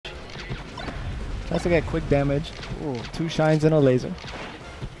Tries to get quick damage. Ooh. 2 shines and a laser.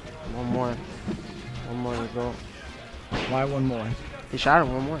 One more. One more to go. Why one more? He shot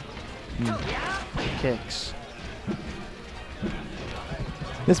him. One more. Kicks.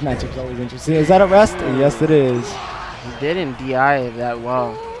 This matchup's always interesting. Is that a rest? Yes, it is. He didn't DI that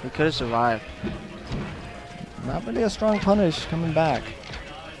well. He could have survived. Not really a strong punish coming back.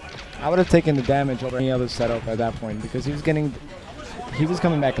 I would have taken the damage over any other setup at that point because he was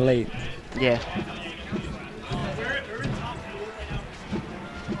coming back late. Yeah.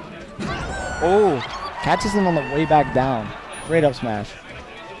 Oh, catches him on the way back down. Great up smash.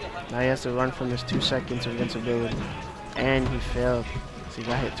 Now he has to run from his 2 seconds invincibility. And he failed. So he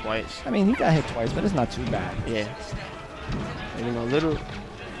got hit twice. I mean, he got hit twice, but it's not too bad. Yeah. And, you know,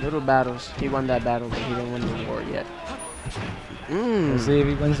 little battles. He won that battle, but he didn't win the war yet. We'll see if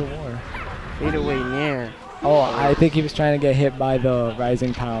he wins the war. Fade away near. Oh, I think he was trying to get hit by the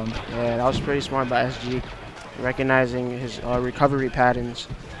rising pound. Yeah, that was pretty smart by SG. Recognizing his recovery patterns.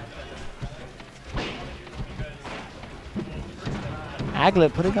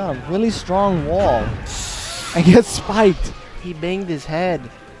 Aglet putting on a really strong wall and gets spiked. He banged his head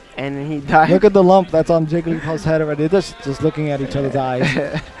and he died. Look at the lump that's on Jigglypuff's head already. They're just looking at each other's eyes.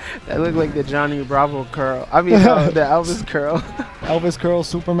 That looked like the Johnny Bravo curl. I mean, the Elvis curl. Elvis curl,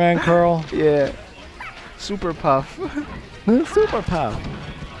 Superman curl. Yeah. Super Puff. Super Puff.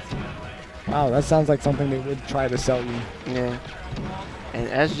 Wow, that sounds like something they would try to sell you. Yeah. And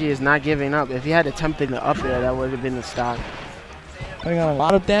SG is not giving up. If he had attempted the up air, that would have been the stock. Putting on a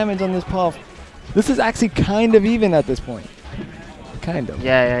lot of damage on this Puff. This is actually kind of even at this point. Kind of.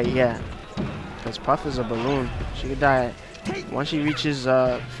 Yeah. Because Puff is a balloon. She could die once she reaches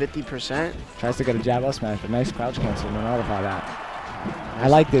 50%. Tries to get a jab up smash, but nice crouch cancel. No notify that. I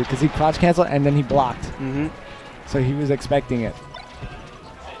liked it because he crouch canceled and then he blocked. So he was expecting it.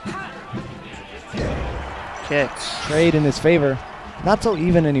 Kicks. Trade in his favor. Not so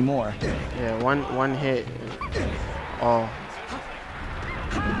even anymore. Yeah, one hit. Oh.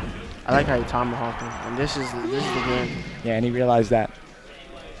 I like how he tomahawked him. And this is the game. Yeah, and he realized that.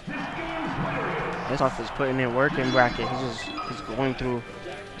 This off is putting in work in bracket. He's going through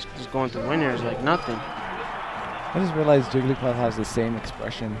winners like nothing. I just realized Jigglypuff has the same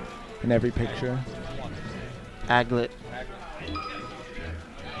expression in every picture. Aglet.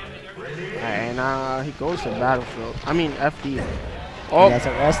 And he goes to Battlefield. I mean FD. Oh, that's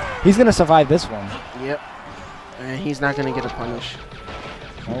a rest. He's gonna survive this one. Yep. And he's not gonna get a punish.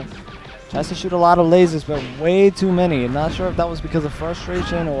 Nope. Tries to shoot a lot of lasers, but way too many. I'm not sure if that was because of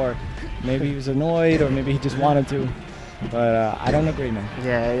frustration or maybe he was annoyed or maybe he just wanted to. But I don't agree, man.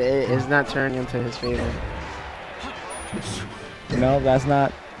 Yeah, it's not turning into his favor. No, that's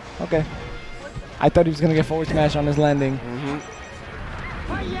not. Okay. I thought he was going to get forward smash on his landing.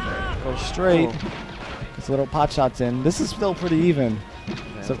 Go straight. Gets little pot shots in. This is still pretty even,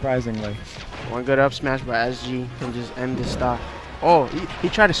 surprisingly. One good up smash by SG can just end the stock. Oh, he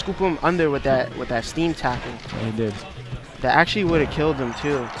tried to scoop him under with that steam tackle. Yeah, he did. That actually would have killed him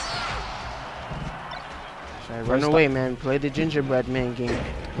too. Run away, man. Play the gingerbread man game.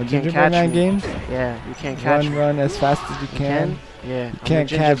 The gingerbread man game? Yeah, you can't catch me. Run as fast as you can. Yeah. You can't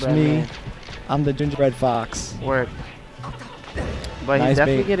catch me. I'm the gingerbread fox. Word. But nice he's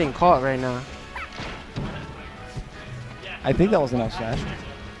definitely bait. getting caught right now. I think that was an up smash.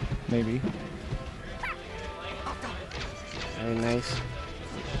 Maybe. Very nice.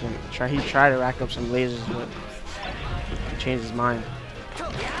 He tried to rack up some lasers, but he changed his mind.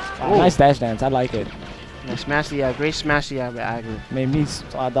 Wow, nice dash dance. I like it. Yeah, smash the eye. Great smash the eye by Aglet. Made me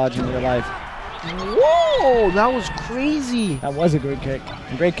dodge in real life. Whoa! That was crazy. That was a good kick.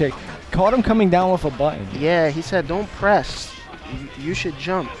 A great kick. Caught him coming down with a button. Yeah, he said, don't press. You should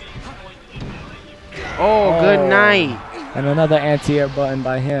jump. Oh, good night. And another anti-air button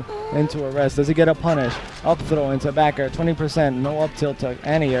by him into a rest. Does he get a punish? Up throw into back air. 20%. No up tilt to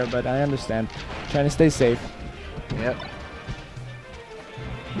anti-air, but I understand. Trying to stay safe. Yep.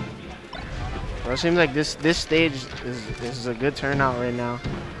 Well, it seems like this stage is a good turnout right now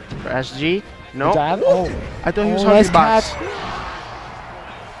for SG. No. Oh, I thought he was nice catch.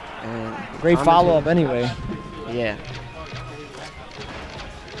 Great follow-up anyway. Yeah.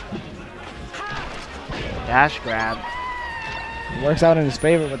 Dash grab. Works out in his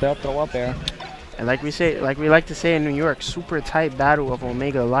favor with the up throw up there. And like we like to say in New York, super tight battle of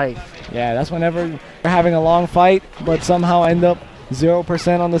Omega Life. Yeah, that's whenever you're having a long fight, but somehow end up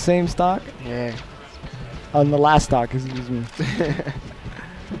 0% on the same stock. Yeah. On the last stock, excuse me.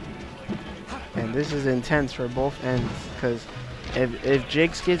 And this is intense for both ends because if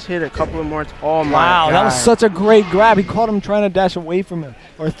Jigs gets hit a couple of more, oh my wow, God. That was such a great grab. He caught him trying to dash away from him,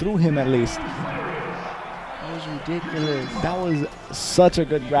 or through him at least. was ridiculous. That was such a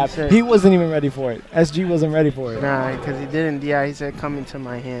good grab. said- He wasn't even ready for it. SG wasn't ready for it. Nah, because he didn't. Yeah, he said, "Come into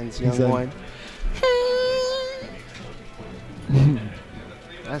my hands, young said- one."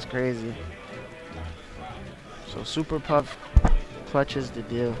 That's crazy. So Super Puff clutches the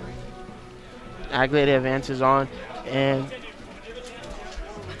deal. Aglet advances on, and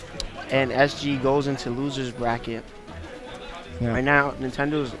SG goes into loser's bracket. Yeah. Right now,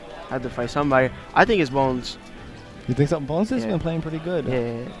 Nintendo's had to fight somebody. I think it's Bones. You think something? Bones has Yeah. been playing pretty good.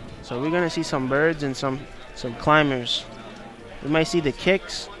 Yeah. So we're gonna see some birds and some climbers. We might see the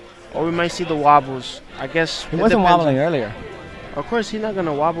kicks, or we might see the wobbles. I guess He it wasn't depends. wobbling earlier. Of course, he's not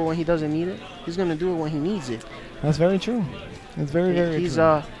gonna wobble when he doesn't need it. He's gonna do it when he needs it. That's very true. It's very, very He's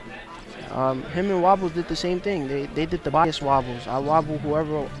true. him and Wobbles did the same thing. They did the bias wobbles. I wobble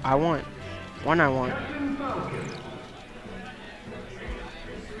whoever I want, when I want.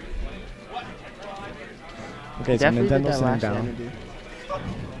 Okay, so Definitely did Nintendo's that sitting last down. time, dude.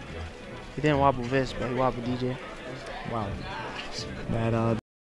 He didn't wobble Vis, but he wobbled DJ. Wow. That